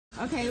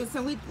Okay,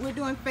 so we're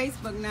doing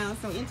Facebook now,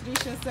 so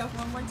introduce yourself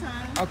one more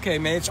time. Okay,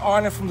 man, it's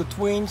Arno from the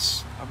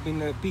Twins. I've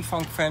been a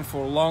P-Funk fan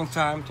for a long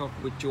time,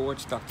 talking with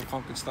George, Dr.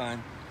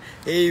 Funkenstein.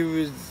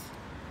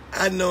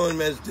 I know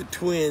him as the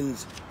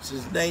Twins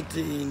since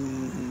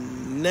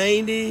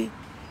 1990.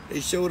 They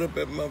showed up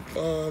at my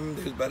farm.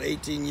 They was about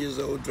 18 years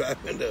old,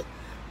 driving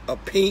a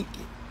pink.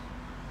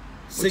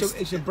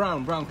 It's a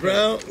brown car.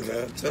 Brown?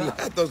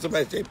 I thought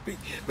somebody said pink,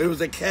 but it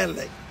was a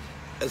Cadillac.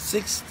 A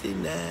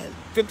 59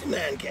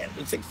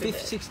 Cadillac.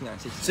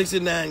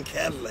 69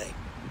 Cadillac.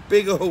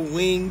 Big old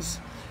wings.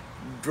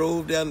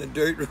 Drove down the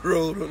dirt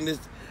road on this.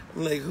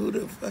 I'm like, who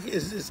the fuck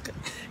is this guy?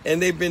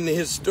 And they've been the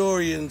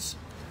historians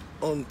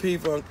on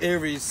P-Funk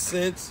ever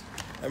since.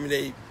 I mean,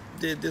 they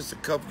did this a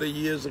couple of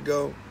years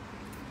ago.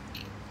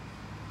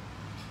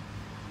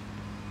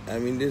 I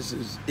mean, this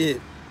is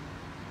it.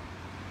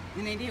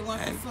 And they did one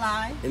for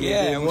Sly. And they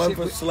did one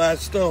for Sly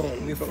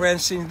Stone. We're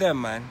friends since then,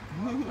 man.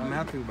 I'm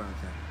happy about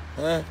that.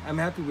 Huh? I'm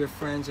happy we're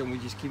friends and we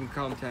just keep in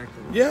contact.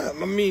 Yeah,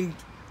 I mean,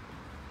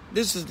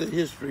 this is the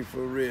history for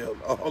real.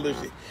 All this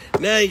shit.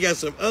 Now he got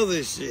some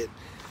other shit.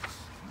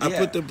 I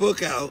put the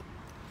book out,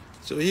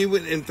 so he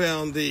went and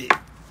found the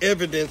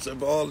evidence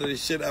of all of the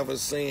shit I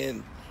was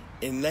saying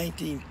in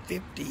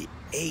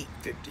 1958,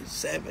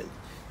 57,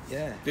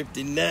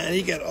 59.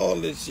 He got all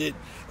this shit.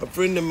 A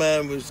friend of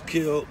mine was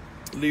killed,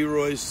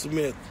 Leroy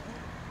Smith,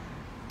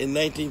 in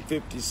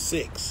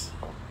 1956.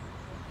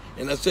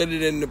 And I said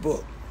it in the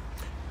book.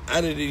 I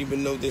didn't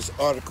even know this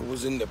article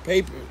was in the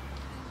paper.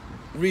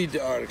 Read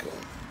the article.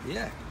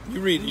 Yeah.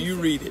 You read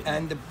it.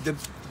 And the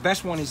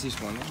best one is this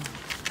one. Eh?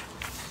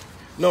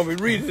 No, but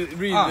read it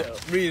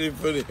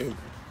for him.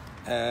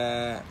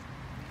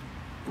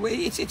 Well,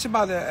 it's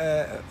about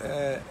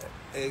a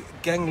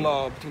gang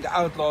law between the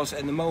Outlaws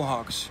and the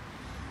Mohawks.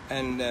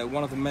 And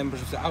one of the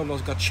members of the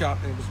Outlaws got shot,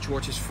 and it was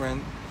George's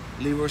friend,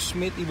 Leroy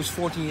Smith. He was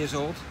 14 years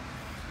old.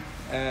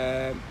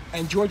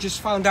 And George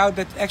just found out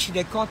that actually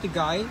they caught the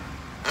guy.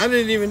 I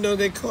didn't even know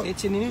they caught.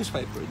 It's in the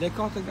newspaper. They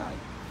caught the guy.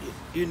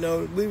 You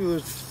know, we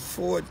was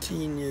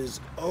 14 years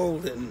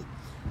old, and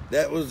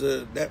that went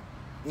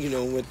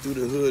through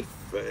the hood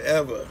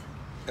forever.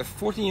 A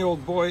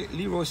 14-year-old boy,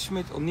 Leroy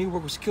Smith of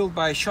Newark, was killed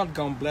by a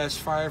shotgun blast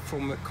fired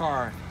from a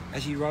car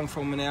as he ran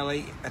from an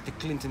alley at the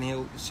Clinton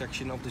Hill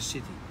section of the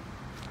city.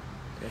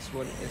 That's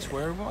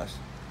where it was.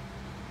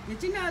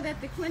 Did you know that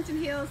the Clinton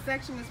Hill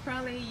section was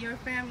probably your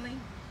family?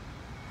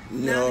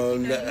 No,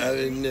 I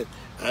didn't.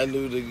 I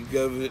knew the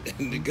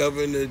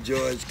governor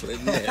George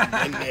Clinton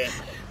had there,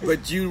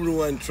 but you the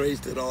one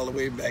traced it all the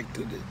way back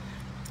to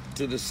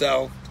the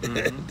South,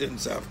 to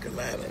South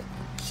Carolina.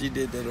 She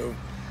did that old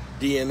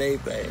DNA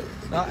thing.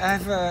 Now I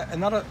have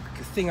another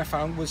thing I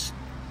found was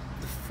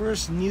the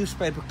first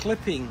newspaper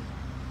clipping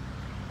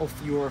of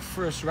your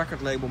first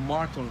record label,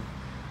 Martin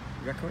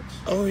Records.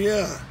 Oh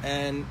yeah.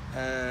 And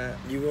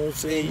you won't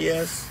say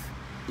yes.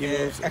 You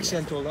won't say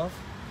Accidental Love.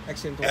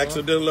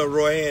 Accidental Love,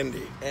 Roy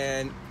Handy.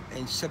 And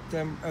in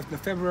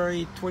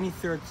February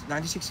 23rd,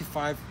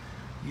 1965,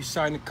 you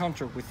signed a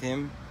contract with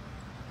him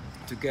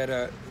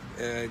together.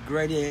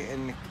 Grady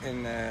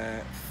and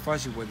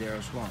Fuzzy were there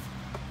as well.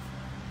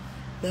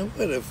 Now,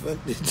 where the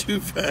fuck did you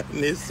find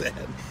this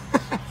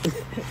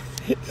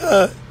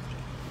at?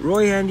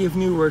 Roy Handy of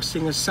Newark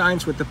singer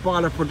signs with the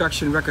Parler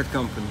Production record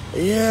company.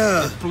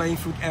 Yeah. At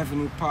Plainfoot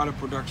Avenue, Parler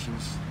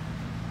Productions.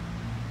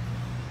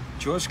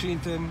 George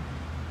Clinton,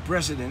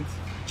 president,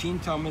 Gene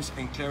Thomas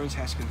and Clarence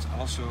Haskins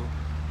also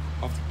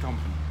of the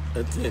company.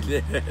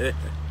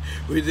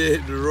 We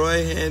did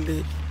Roy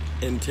Handy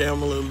and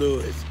Tamala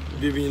Lewis,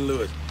 Vivian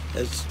Lewis.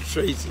 That's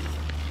Tracy's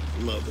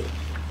mother.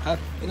 I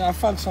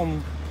found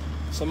some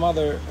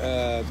other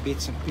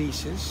bits and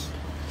pieces.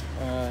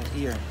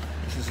 Here,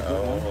 this is a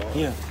good one.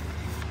 Here.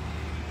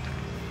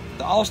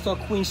 The All-Star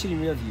Queen City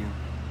Review.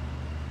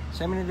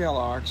 Seminary Del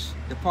Arcs,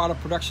 the Parler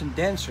Production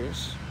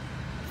Dancers,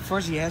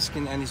 Fuzzy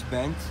Haskin and his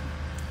band.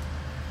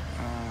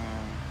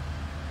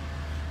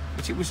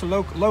 It was a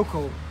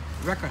local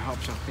record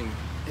house, I think.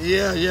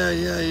 Yeah.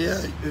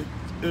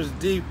 It was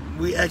deep.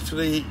 We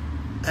actually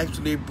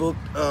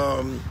booked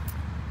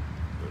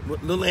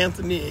Little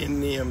Anthony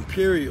and the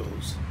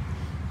Imperials.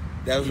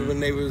 That was when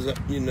they was, had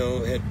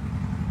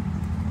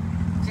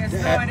just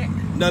started.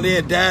 No, they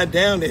had died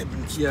down. They had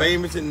been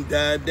famous and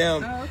died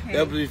down. Oh, okay.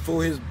 That was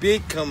before his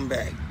big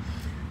comeback.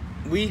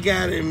 We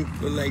got him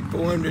for like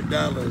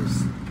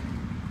 $400.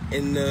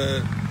 In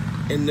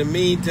the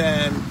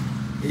meantime,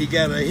 he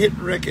got a hit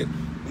record.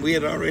 We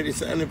had already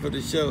signed him for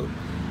the show.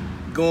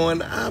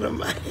 Going out of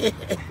my head.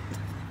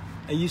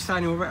 And you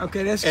signed him over?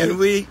 Okay, that's And good.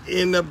 we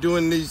end up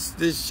doing this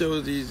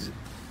show.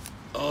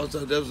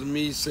 Also, that was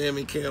me,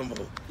 Sammy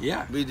Campbell.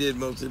 Yeah. We did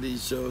most of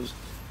these shows.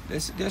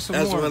 There's some That's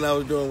more. what I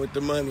was doing with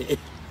the money.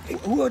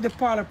 Who are the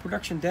Parler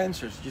Production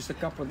dancers? Just a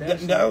couple of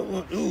dancers?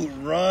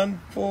 Ron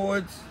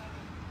Ford's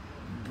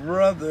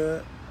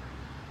brother.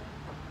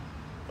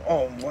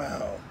 Oh,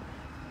 wow.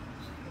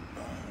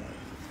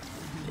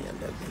 Damn,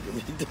 that making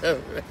me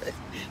dumb, right?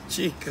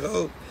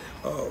 Chico.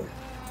 Oh.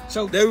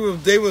 So they were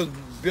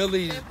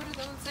Billy. Did I put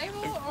it on the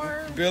table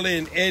or? Billy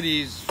and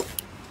Eddie's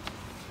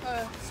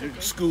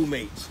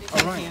schoolmates.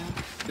 All right.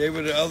 They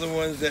were the other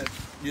ones that,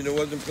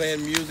 wasn't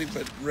playing music,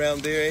 but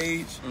around their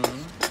age.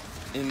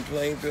 In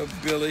Plainfield,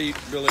 Billy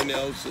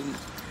Nelson,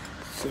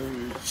 so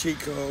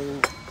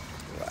Chico.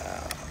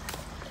 Wow.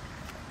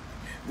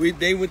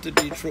 They went to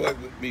Detroit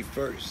with me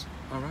first.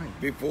 All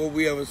right. Before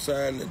we ever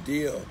signed the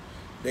deal,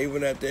 they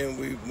went out there and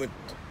we went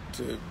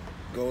to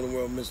Golden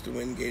World Mr.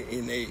 Wingate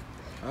in a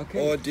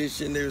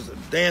audition. There's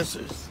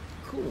dancers.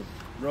 Cool.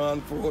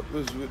 Ron Ford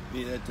was with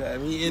me that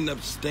time. He ended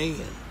up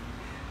staying.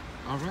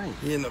 All right.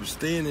 He ended up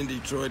staying in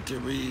Detroit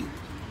till a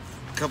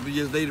couple of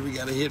years later, we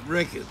got a hit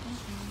record.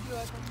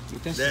 You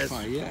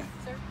testify, yeah.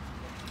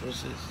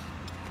 What's this?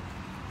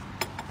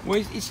 Well,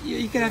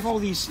 you can have all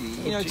these,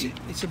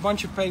 it's a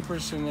bunch of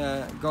papers and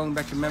going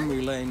back to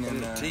memory lane.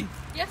 And tea?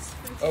 Yes.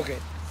 Okay.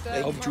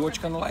 I hope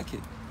George gonna like it.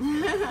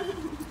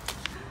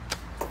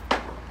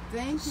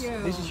 Thank you.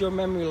 This is your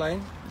memory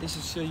lane. This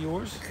is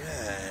yours.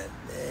 God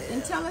damn.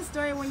 And tell a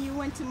story when you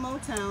went to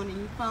Motown and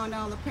you found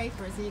all the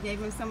papers and you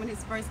gave him some of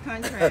his first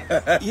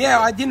contracts. Yeah,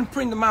 I didn't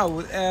print them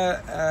out.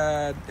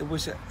 It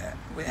was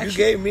actually, You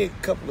gave me a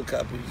couple of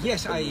copies.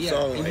 Yes, of the yeah.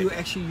 song, And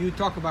right? you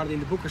talk about it in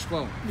the book as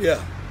well.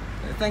 Yeah.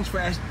 Thanks for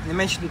you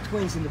mentioned the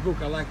twins in the book.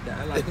 I like that.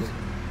 I like it.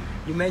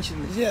 You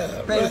mentioned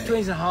Yeah, play right. the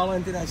twins in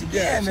Holland, and I said,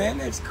 Yeah, yeah, so- man,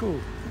 that's cool.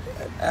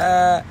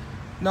 A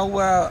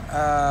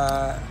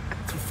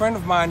friend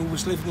of mine who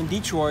was living in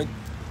Detroit,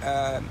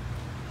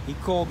 he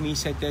called me,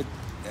 said that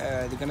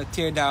they're gonna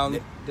tear down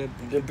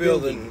The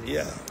building,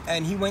 yeah.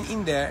 and he went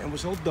in there and it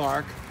was all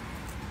dark.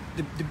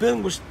 The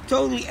building was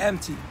totally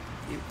empty.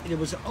 There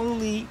was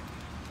only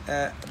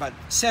about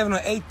 7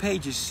 or 8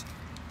 pages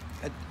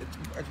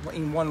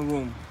in one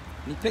room.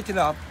 And he picked it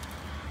up,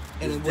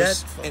 and it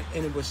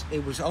was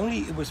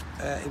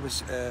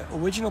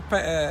original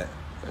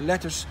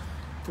letters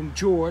from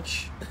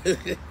George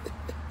to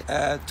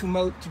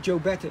Joe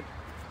Better.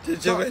 To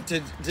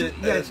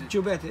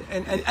Joe Better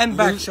and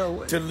back.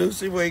 So to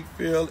Lucy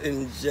Wakefield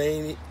and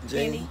Janie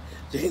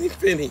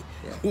Finney,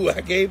 Yeah. who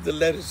I gave the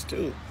letters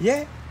to.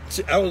 yeah.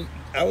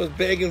 I was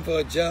begging for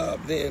a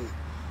job then.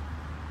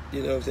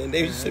 You know what I'm saying?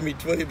 They sent me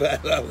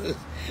 $25,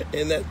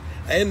 and I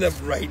ended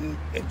up writing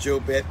at Joe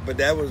Bet, but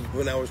that was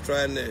when I was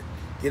trying to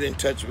get in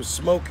touch with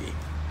Smokey.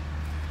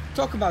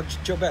 Talk about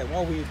Joe Better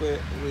while we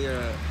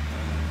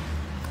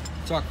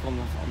talk on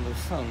the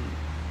phone.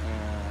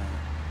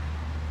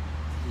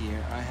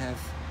 Here I have.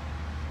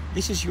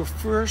 This is your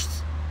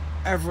first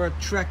ever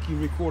track you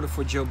recorded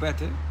for Joe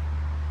Better.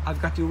 I've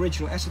got the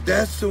original acetate.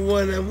 That's the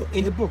one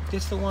in the book.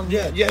 That's the one.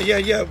 Yeah.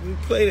 We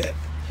play that.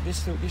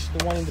 This is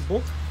the one in the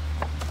book.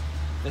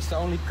 That's the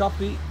only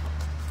copy.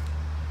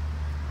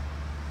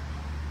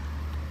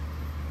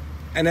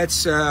 And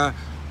that's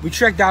we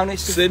tracked down.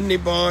 It's the, Sidney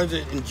Barnes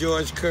and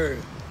George Kerr.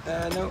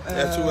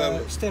 That's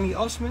whoever. Stanley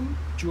Osman,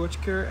 George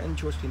Kerr, and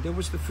George Clinton. That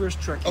was the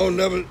first track. Oh,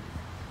 never.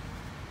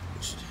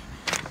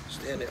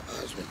 Stanley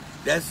Osmond.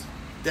 That's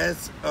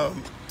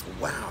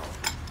wow.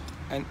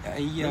 And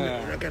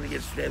I gotta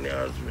get Stanley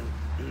Osmond.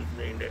 Whose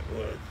name that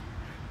was?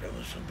 That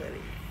was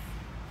somebody.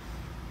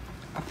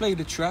 I played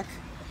the track.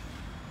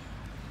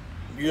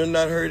 You're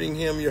not hurting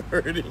him. You're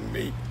hurting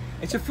me.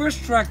 It's the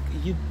first track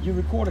you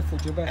recorded for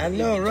Joe Better. I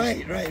know,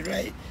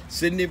 right.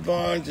 Sidney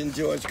Barnes and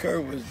George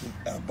Kerr was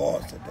our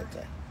boss at that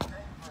time.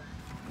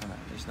 No,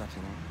 there's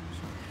nothing.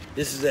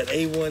 This is at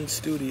A1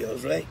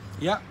 Studios, right?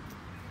 Yeah.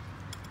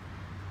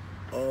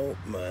 Oh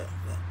my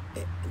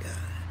God.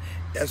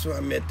 That's where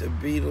I met the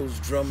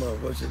Beatles drummer.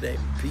 What's his name?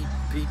 Pete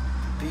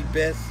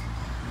Best.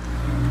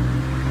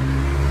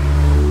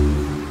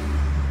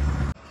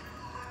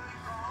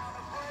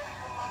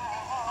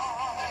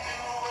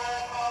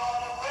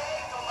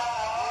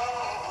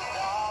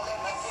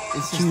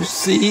 You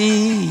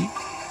see.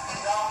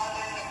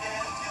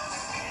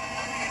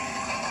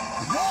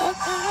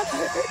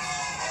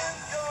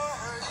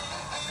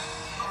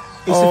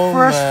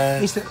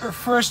 It's the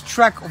first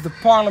track of the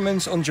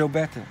Parliaments on Joe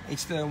Better.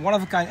 It's the one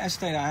of a kind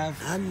acetate I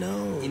have I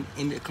know.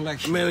 in the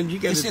collection. Man, you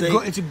got to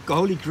think. It's a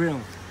holy grail.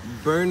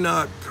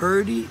 Bernard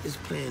Purdy is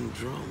playing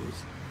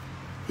drums.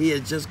 He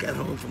had just got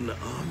home from the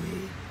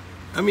army.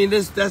 I mean,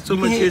 that's so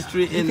much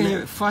history in there.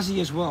 there. Fuzzy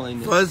as well in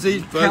there.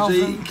 Fuzzy,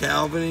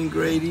 Calvin and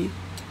Grady.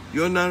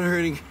 You're not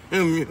hurting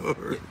him. You're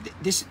hurting.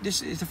 This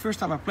is the first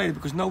time I played it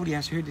because nobody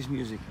has heard this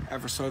music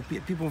ever. So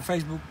people on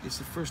Facebook, it's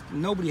the first.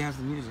 Nobody has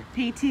the music.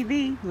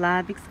 PTV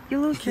live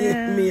exclusive.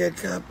 Give me a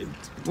copy.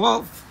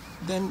 Well,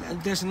 then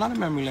there's another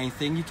memory lane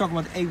thing. You talk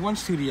about A1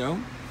 Studio.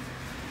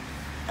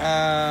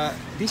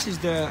 This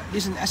is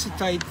an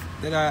acetate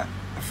that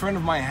a friend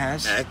of mine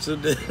has.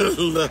 Accidental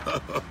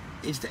love.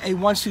 It's the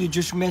A1 Studio.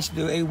 Just mentioned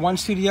the A1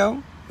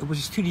 Studio. It was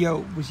a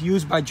studio was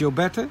used by Joe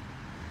Better.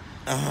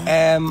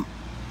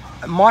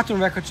 Martin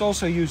Records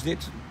also used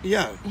it.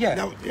 Yeah. Yeah.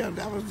 That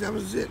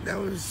was it. That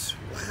was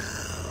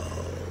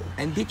wow.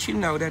 And did you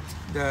know that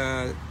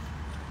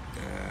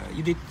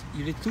you did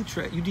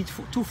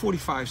two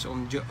 45s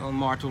on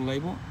Martin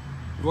label,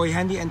 Roy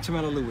Handy and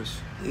Tamela Lewis.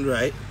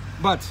 Right.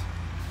 But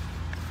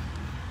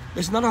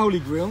there's another holy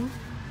grail.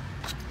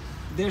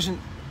 There's an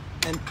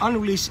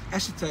unreleased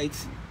acetate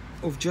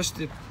of just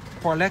the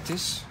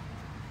Parlettes.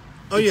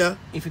 Oh yeah.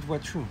 If it were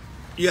true.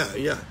 Yeah,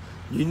 yeah.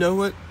 You know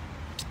what?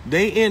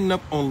 They end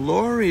up on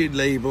Lori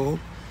label.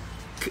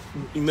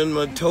 You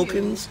remember my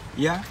Tokens?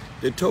 Yeah.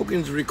 The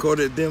Tokens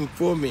recorded them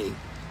for me.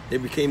 They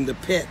became the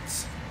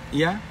Pets.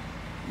 Yeah.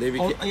 They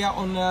became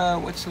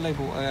on what's the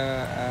label?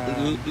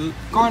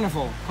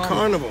 Carnival.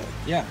 Carnival.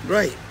 Yeah.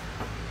 Right.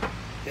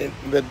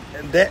 But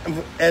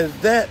as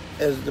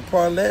the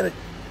Parlette,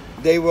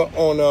 they were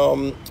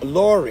on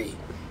Lori,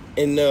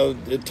 and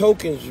the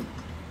Tokens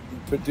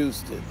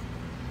produced it.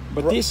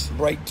 But this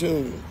Bright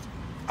Tune.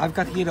 I've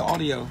got here the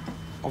audio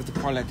of the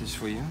Parlettes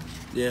for you.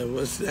 Yeah,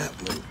 what's that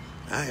one?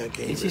 I can't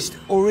remember. This is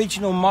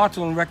original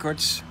Martin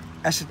Records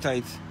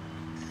acetate.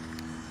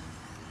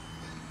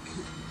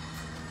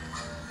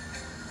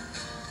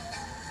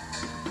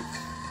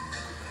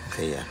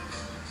 Okay, yeah.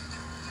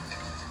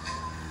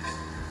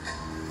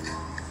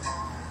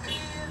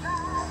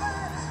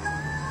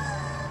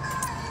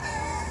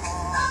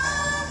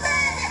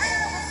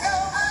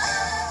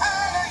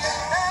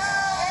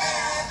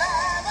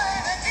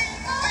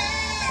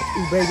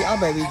 Ooh, baby, oh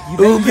baby,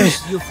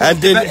 you I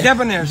did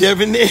Debonair.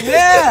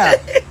 Yeah.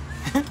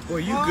 Boy,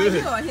 you good.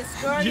 You are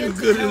historian. You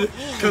good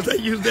because I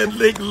used that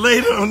lick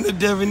later on the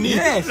Debonair.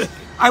 Yes.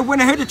 I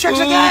went and heard the tracks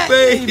Ooh, again.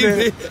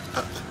 baby.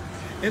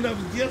 And I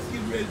was just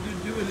getting ready to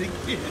do it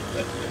again.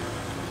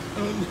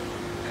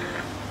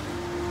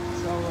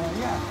 So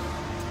yeah.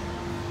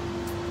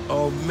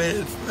 Oh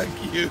man, fuck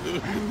you.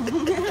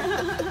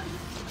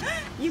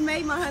 You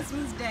made my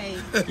husband's day.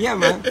 Yeah,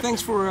 man.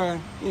 Thanks for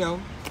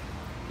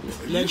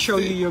let's show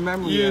you your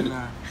memory. Yeah. And,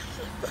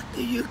 Where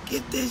do you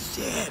get this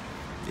shit?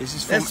 this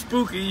is That's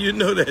spooky, you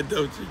know that,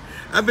 don't you?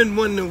 I've been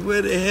wondering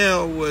where the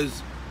hell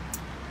was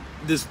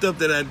the stuff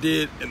that I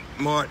did at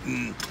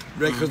Martin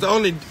Records. I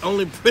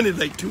only printed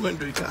like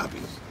 200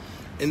 copies.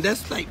 And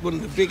that's like one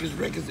of the biggest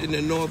records in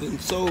the Northern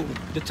Soul.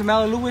 the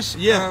Tamala Lewis.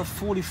 Yeah.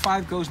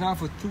 45 goes now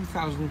for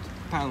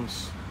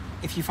 £2,000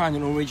 if you find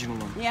an original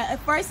one. Yeah, at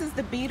first it's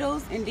the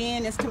Beatles, and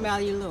then it's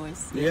Tamalia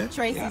Lewis. Yeah?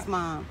 Tracy's Yeah.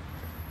 mom.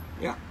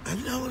 Yeah. I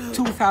know that.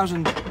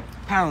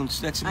 £2,000.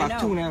 That's I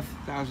about know.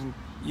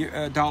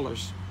 $2,500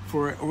 dollars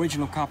for an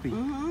original copy.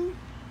 Mm-hmm.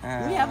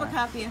 We have a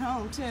copy at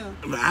home too.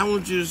 But I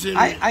want you to send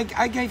me.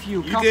 I gave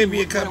you a You copy, gave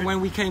me a copy. when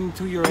we came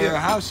to your Yeah.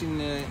 house in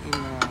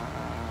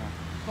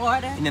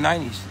Florida. the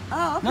 90s.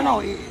 Oh, okay. No,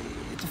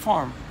 it's a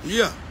farm.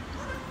 Yeah.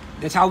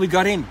 That's how we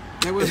got in.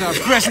 That was our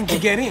present to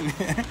get in.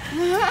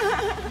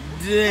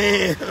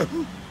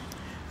 Damn.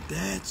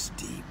 That's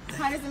deep.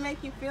 How does it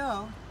make you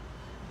feel?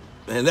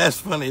 And that's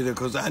funny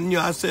because I knew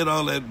I said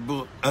all that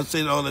book. I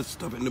said all that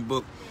stuff in the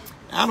book.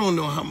 I don't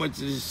know how much of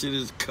this shit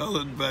is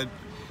colored by,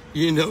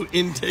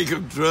 intake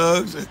of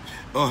drugs,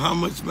 or how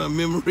much my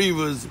memory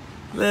was.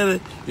 I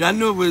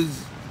knew it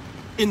was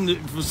in the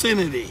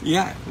vicinity.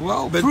 Yeah,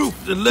 well, But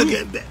proof. to look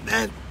at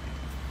that,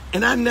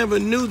 and I never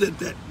knew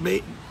that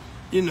made,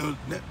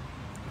 that.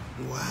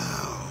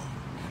 Wow.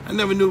 I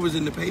never knew it was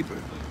in the paper.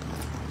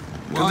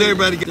 Because Well,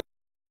 everybody got.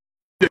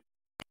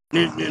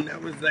 And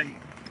that was like.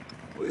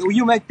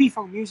 You make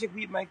P-Funk music,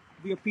 we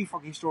are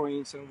P-Funk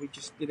historians, and we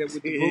just did it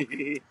with the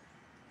book.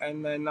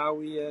 And now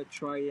we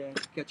try to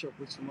catch up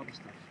with some other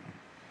stuff.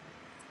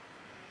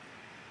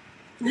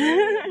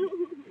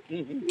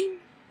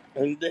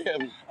 And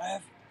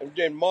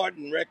then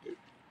Martin record,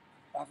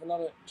 I have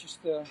another, just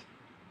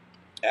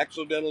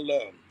Accidental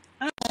Love.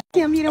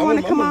 Kim, you don't want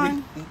to come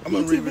on? I'm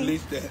gonna PTV?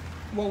 re-release that.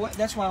 well,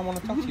 that's what I want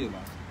to talk to you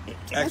about.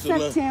 What's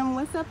Accidental up, Tim?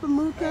 What's up,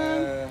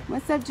 Amuka?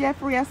 What's up,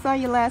 Jeffrey? I saw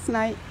you last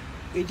night.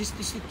 It's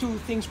the two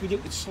things we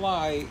did with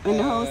Sly. And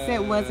the whole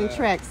set wasn't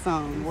track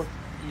songs.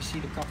 You see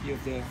the copy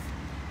of the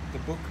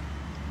book.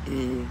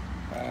 Mm-hmm.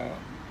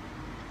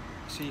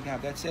 So you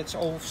have that's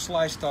all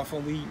Sly stuff,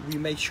 and we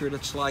made sure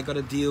that Sly got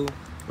a deal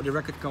with the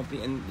record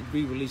company and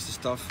re-released the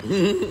stuff.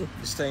 The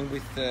same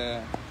with.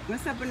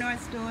 What's up, Bernard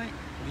Stewart?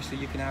 Obviously,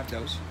 you can have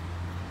those.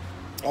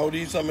 Oh,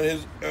 these some of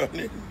his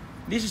early.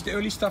 This is the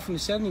early stuff from the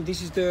 70s.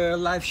 This is the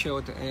live show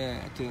at the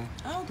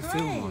Oh, the great.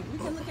 film one. We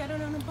can look at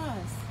it on the bus.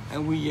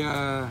 And we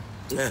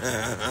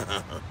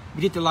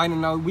did the liner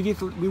now.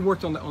 We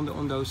worked on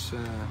those,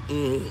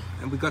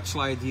 and we got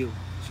Sly a deal.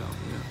 So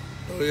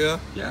yeah. Oh yeah.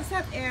 Yeah. What's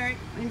up, Eric?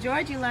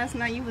 Enjoyed you last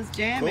night. You was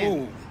jamming.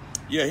 Cool.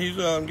 Yeah, he's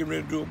getting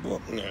ready to do a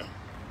book now.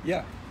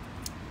 Yeah.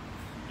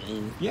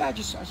 Yeah, I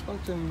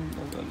spoke to him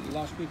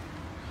last week.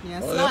 Yeah,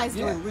 Oh, Sly's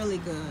yeah. doing really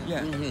good. Yeah.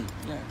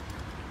 Mm-hmm. Yeah.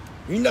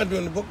 He's not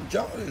doing the book with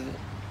y'all, is he?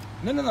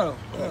 No.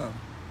 Oh.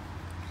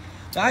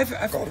 I've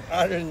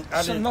I didn't.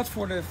 so not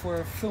for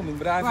filming,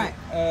 but I've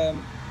Right.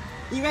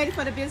 You ready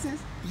for the business?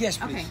 yes,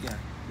 please. Okay. Yeah.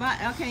 Bye.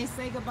 Okay,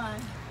 say goodbye.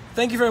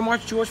 Thank you very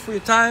much, George, for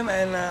your time,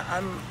 and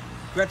I'm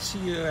glad to see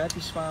your happy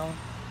smile.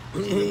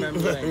 With your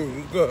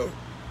memory. Go.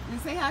 And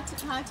say hi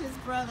to his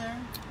brother.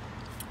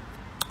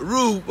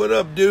 Rube, what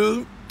up,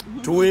 dude?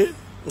 Twin.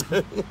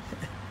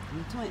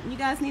 You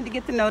guys need to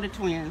get to know the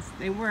twins.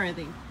 They're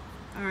worthy.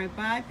 All right,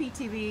 bye,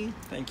 PTV.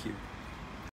 Thank you.